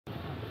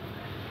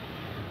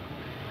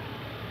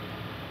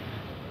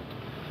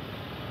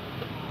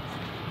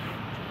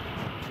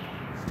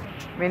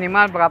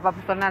Minimal berapa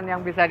pesanan yang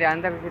bisa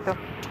diantar gitu?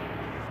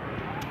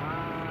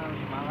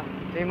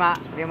 5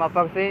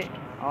 porsi.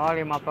 Oh,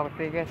 5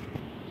 porsi guys.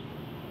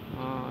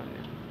 Oh,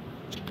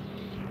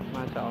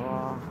 Masya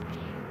Allah.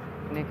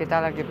 Ini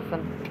kita lagi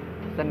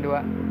pesen 2.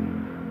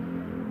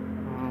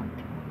 Oh.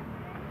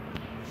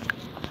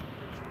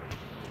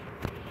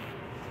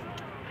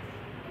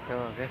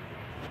 Tuh guys,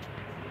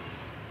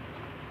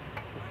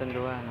 pesen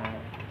 2. Nah,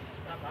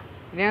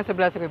 ini yang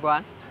 11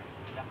 ribuan.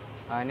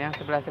 Ini yang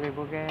 11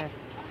 ribu guys.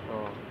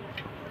 Tuh.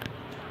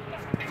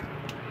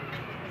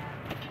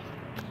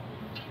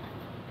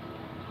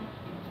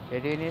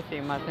 Jadi ini si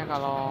emasnya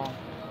kalau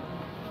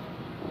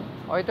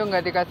itu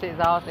nggak dikasih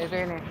saus itu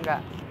ini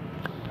enggak.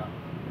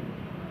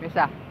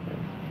 Bisa.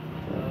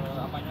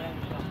 Apanya yang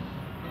bisa?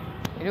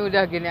 Ini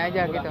udah gini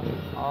aja gitu.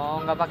 Oh,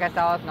 nggak pakai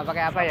saus, nggak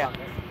pakai apa ya?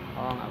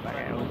 Oh, nggak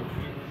pakai.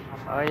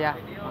 Oh ya,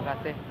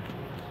 makasih.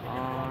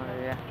 Oh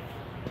ya.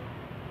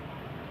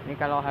 Ini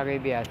kalau hari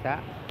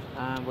biasa,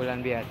 bulan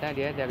biasa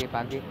dia dari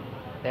pagi,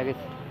 dari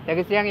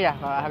siang ya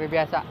kalau hari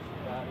biasa.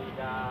 Dari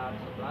jam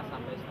 11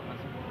 sampai setengah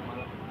 10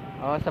 malam.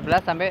 Oh,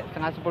 11 sampai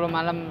setengah 10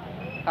 malam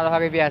kalau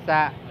hari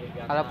biasa.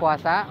 Kalau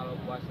puasa? Kalau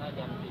puasa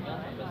jam 3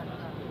 sampai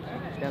setengah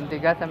 10. Jam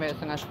 3 sampai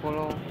setengah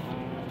 10.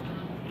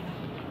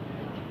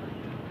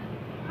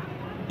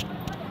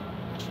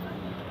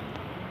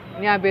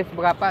 Ini habis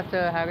berapa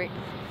sehari?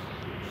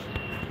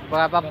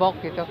 Berapa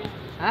box gitu?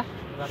 Hah?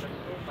 Berapa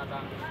itu?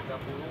 Kadang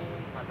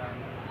 30, kadang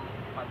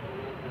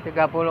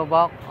 40. 30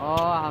 box.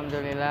 Oh,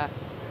 alhamdulillah.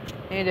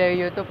 Ini dari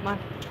YouTube, Mas.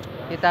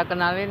 Kita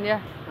kenalin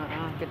ya.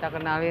 Kita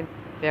kenalin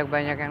biar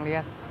banyak yang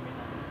lihat.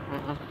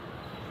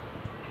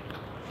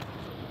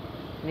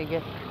 Ini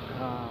guys.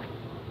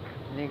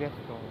 Ini guys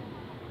tuh.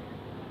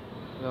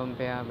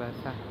 Lumpia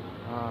basah.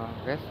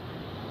 Guys.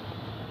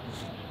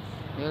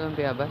 Ini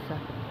lumpia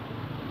basah.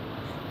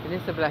 Ini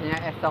sebelahnya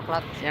es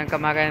coklat yang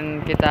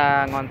kemarin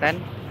kita ngonten.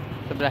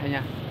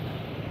 Sebelahnya.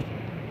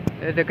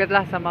 Deket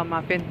lah sama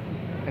muffin.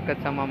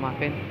 Deket sama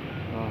muffin.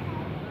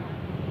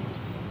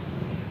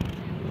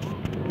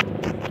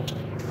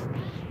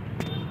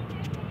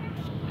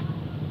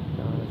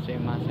 Si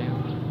masnya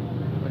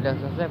udah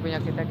selesai punya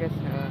kita guys.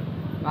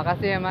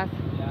 Makasih ya Mas.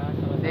 Ya,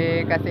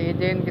 Dikasih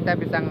izin kita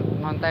bisa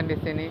ngonten di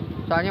sini.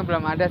 Soalnya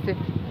belum ada sih.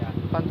 ya.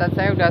 Konten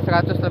saya udah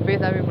 100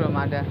 lebih tapi belum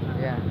ada.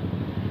 Ya.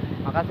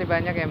 Makasih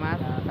banyak ya Mas.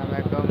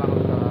 Assalamualaikum warahmatullahi wabarakatuh.